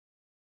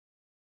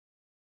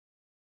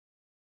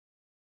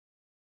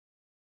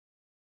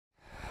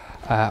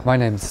My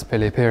name is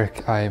Billy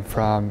Pierrick. I'm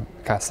from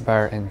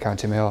Castlebar in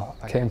County Mayo.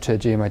 I came to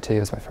GMIT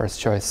as my first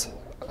choice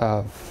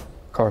of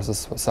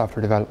courses was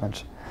software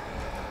development.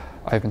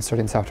 I've been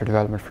studying software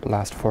development for the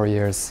last 4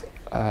 years.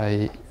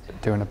 I'm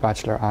doing a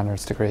bachelor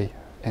honours degree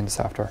in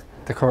software.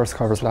 The course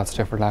covers lots of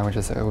different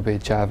languages. It will be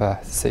Java,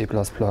 C++, a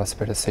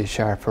bit of C#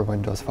 for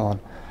Windows Phone.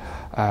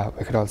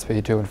 We could also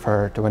be doing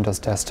for the Windows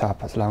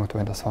desktop as long as the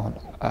Windows Phone.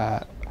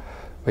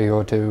 We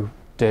go do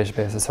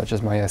databases such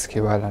as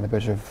NoSQL and a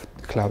bit of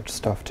cloud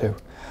stuff too.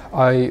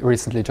 I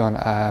recently done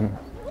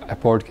a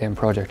board game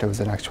project. It was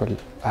an actual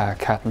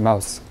cat and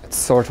mouse. It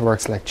sort of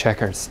works like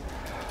checkers,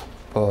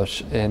 but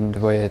in the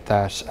way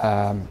that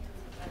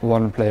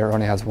one player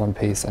only has one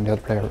piece and the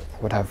other player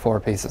would have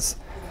 4 pieces.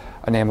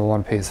 A name of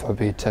one piece would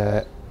be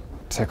to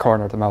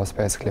corner the mouse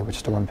basically, which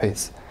is the one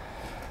piece.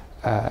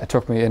 It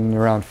took me in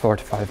around 4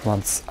 to 5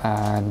 months,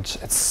 and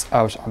it's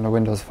out on the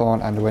Windows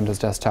Phone and the Windows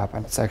desktop,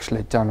 and it's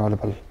actually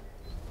downloadable.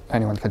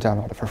 Anyone can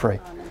download it for free.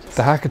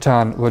 The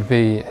hackathon would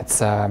be,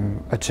 it's a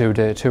 2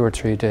 or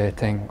 3 day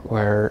thing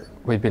where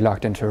we'd be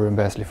locked into a room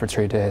basically for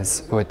 3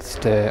 days with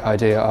the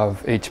idea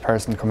of each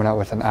person coming out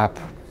with an app,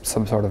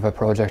 some sort of a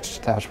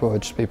project that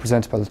would be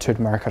presentable to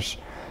the market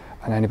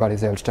and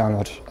anybody's able to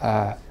download.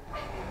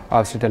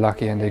 Obviously they lock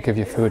you in, they give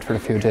you food for a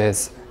few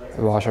days,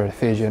 water, they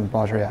feed you and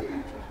water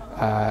you.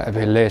 It'll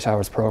be late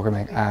hours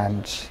programming,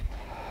 and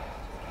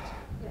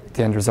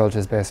the end result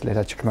is basically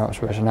that you come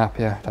out with an app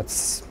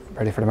that's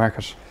ready for the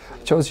market.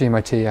 I chose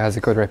GMIT. It has a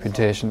good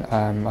reputation.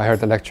 I heard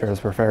the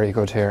lecturers were very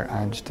good here,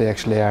 and they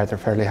actually are. They're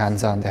fairly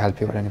hands-on. They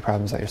help you with any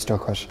problems that you're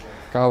stuck with.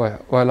 Galway,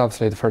 well,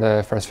 obviously for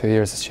the first few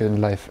years of student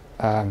life,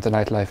 the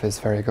nightlife is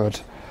very good.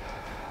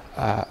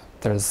 I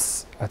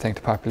think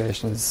the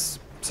population is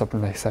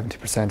something like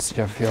 70%.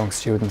 You have young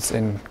students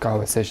in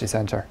Galway city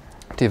centre.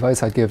 The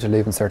advice I'd give to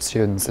Leaving Cert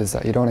students is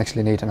that you don't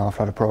actually need an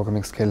awful lot of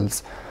programming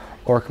skills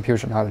or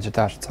computer knowledge at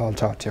that. It's all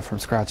taught to you from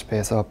scratch,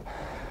 base up.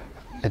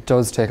 It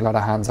does take a lot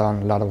of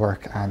hands-on, a lot of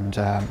work and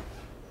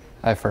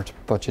effort,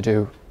 but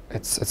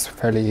it's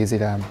fairly easy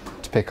to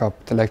pick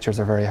up. The lectures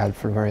are very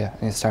helpful for you,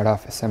 and you start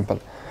off simple.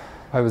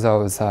 I was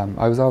always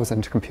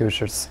into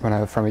computers.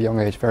 From a young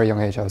age, very young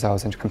age, I was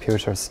always into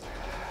computers,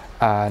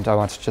 and I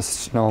wanted to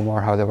just know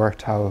more how they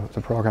worked, how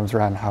the programs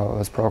ran, how it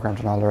was programmed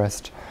and all the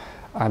rest.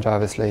 And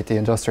obviously the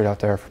industry out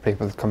there for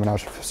people coming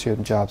out of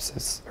student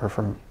jobs or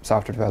from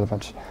software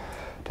development,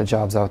 the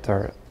jobs out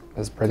there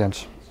is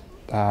brilliant.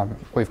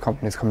 We have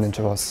companies coming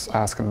into us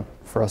asking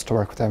for us to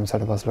work with them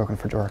instead of us looking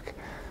for work,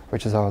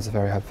 which is always a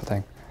very helpful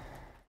thing.